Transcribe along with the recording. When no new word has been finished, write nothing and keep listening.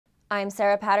I'm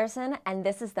Sarah Patterson, and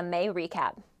this is the May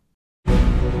Recap.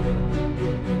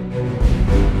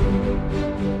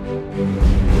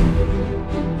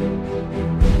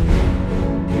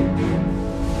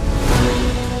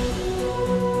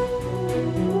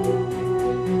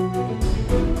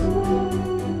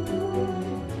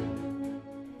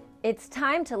 It's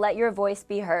time to let your voice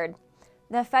be heard.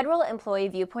 The Federal Employee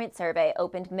Viewpoint Survey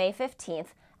opened May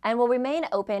 15th and will remain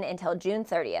open until June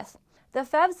 30th. The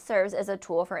FEVS serves as a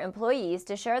tool for employees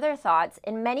to share their thoughts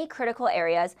in many critical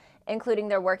areas, including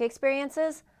their work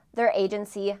experiences, their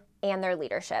agency, and their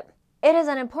leadership. It is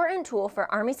an important tool for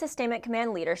Army Sustainment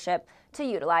Command leadership to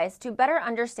utilize to better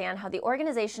understand how the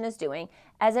organization is doing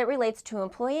as it relates to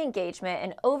employee engagement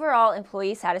and overall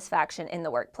employee satisfaction in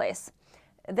the workplace.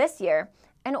 This year,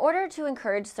 in order to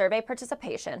encourage survey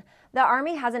participation, the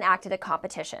Army has enacted a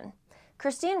competition.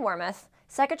 Christine Wormuth,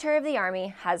 Secretary of the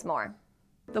Army, has more.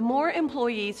 The more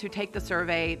employees who take the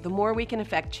survey, the more we can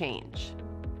affect change.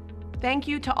 Thank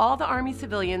you to all the Army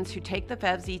civilians who take the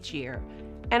FEVS each year,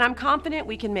 and I'm confident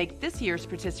we can make this year's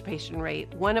participation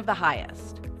rate one of the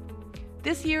highest.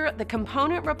 This year, the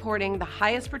component reporting the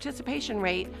highest participation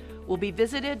rate will be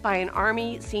visited by an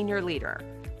Army senior leader.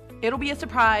 It'll be a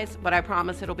surprise, but I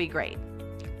promise it'll be great.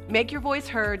 Make your voice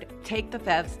heard, take the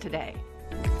FEVS today.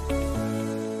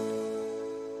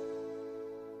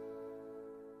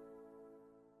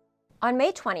 On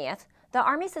May 20th, the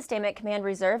Army Sustainment Command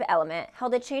Reserve Element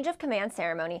held a change of command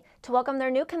ceremony to welcome their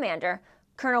new commander,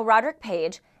 Colonel Roderick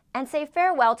Page, and say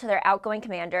farewell to their outgoing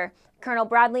commander, Colonel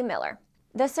Bradley Miller.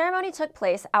 The ceremony took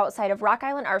place outside of Rock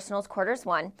Island Arsenal's Quarters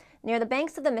 1, near the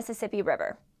banks of the Mississippi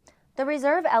River. The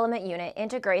Reserve Element Unit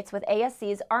integrates with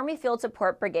ASC's Army Field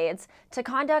Support Brigades to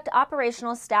conduct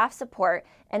operational staff support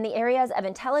in the areas of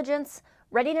intelligence,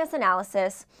 readiness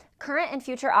analysis, current and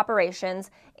future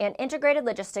operations, and integrated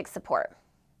logistics support.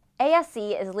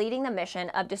 ASC is leading the mission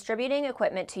of distributing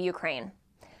equipment to Ukraine.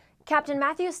 Captain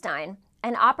Matthew Stein,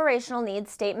 an operational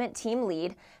needs statement team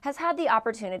lead, has had the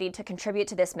opportunity to contribute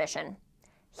to this mission.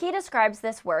 He describes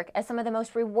this work as some of the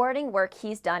most rewarding work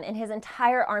he's done in his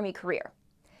entire Army career.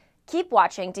 Keep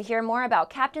watching to hear more about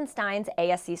Captain Stein's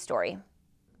ASC story.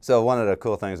 So one of the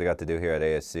cool things I got to do here at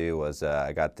ASC was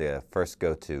I got to first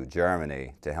go to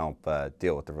Germany to help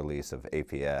deal with the release of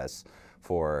APS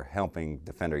for helping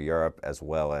Defender Europe as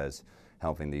well as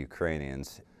helping the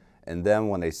Ukrainians. And then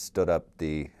when they stood up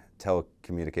the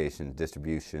telecommunications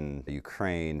distribution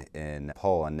Ukraine in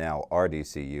Poland, now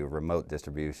RDCU, remote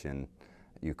distribution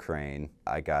Ukraine,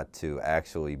 I got to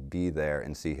actually be there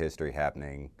and see history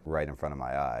happening right in front of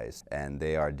my eyes. And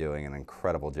they are doing an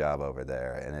incredible job over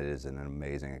there, and it is an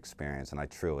amazing experience. And I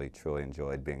truly, truly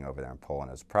enjoyed being over there in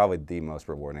Poland. It's probably the most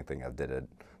rewarding thing I've did in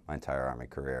my entire Army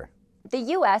career. The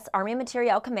U.S. Army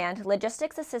Materiel Command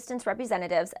Logistics Assistance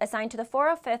Representatives assigned to the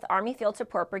 405th Army Field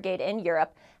Support Brigade in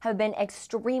Europe have been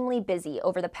extremely busy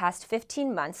over the past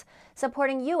 15 months,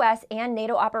 supporting U.S. and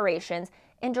NATO operations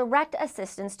in direct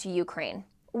assistance to Ukraine.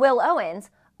 Will Owens,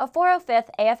 a 405th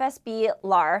AFSB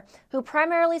LAR who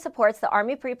primarily supports the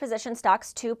Army Preposition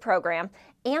Stocks 2 program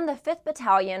and the 5th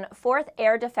Battalion, 4th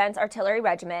Air Defense Artillery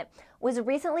Regiment, was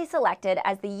recently selected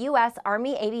as the U.S.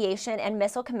 Army Aviation and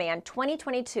Missile Command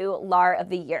 2022 LAR of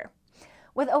the Year.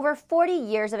 With over 40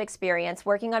 years of experience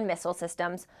working on missile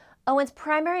systems, Owens'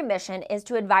 primary mission is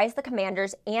to advise the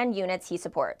commanders and units he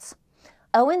supports.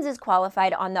 Owens is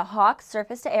qualified on the Hawk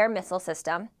surface-to-air missile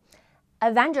system,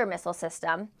 Avenger missile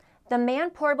system, the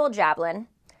Man-Portable Javelin,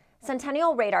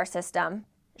 Centennial radar system,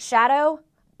 Shadow,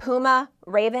 Puma,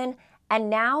 Raven, and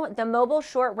now the Mobile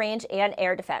Short Range and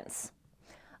Air Defense.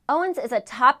 Owens is a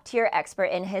top-tier expert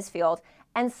in his field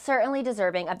and certainly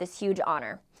deserving of this huge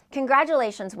honor.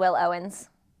 Congratulations, Will Owens.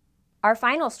 Our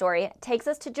final story takes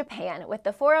us to Japan with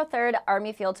the 403rd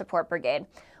Army Field Support Brigade,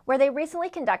 where they recently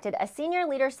conducted a senior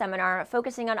leader seminar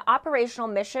focusing on operational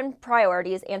mission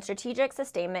priorities and strategic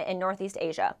sustainment in Northeast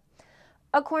Asia.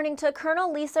 According to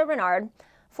Colonel Lisa Renard,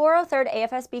 403rd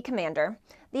AFSB commander,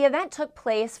 the event took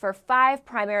place for 5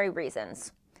 primary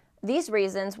reasons. These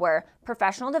reasons were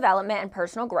professional development and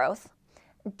personal growth,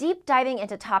 deep diving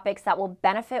into topics that will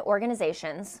benefit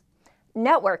organizations,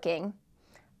 networking,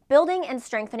 building and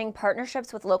strengthening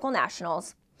partnerships with local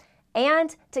nationals,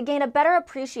 and to gain a better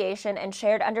appreciation and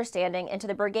shared understanding into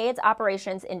the brigade's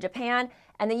operations in Japan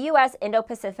and the U.S.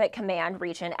 Indo-Pacific Command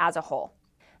region as a whole.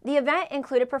 The event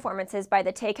included performances by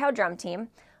the Takeout Drum Team,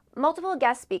 multiple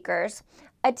guest speakers,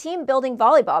 a team-building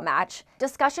volleyball match,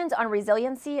 discussions on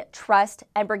resiliency, trust,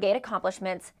 and brigade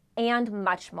accomplishments, and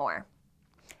much more.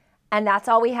 And that's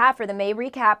all we have for the May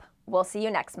Recap. We'll see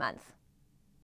you next month.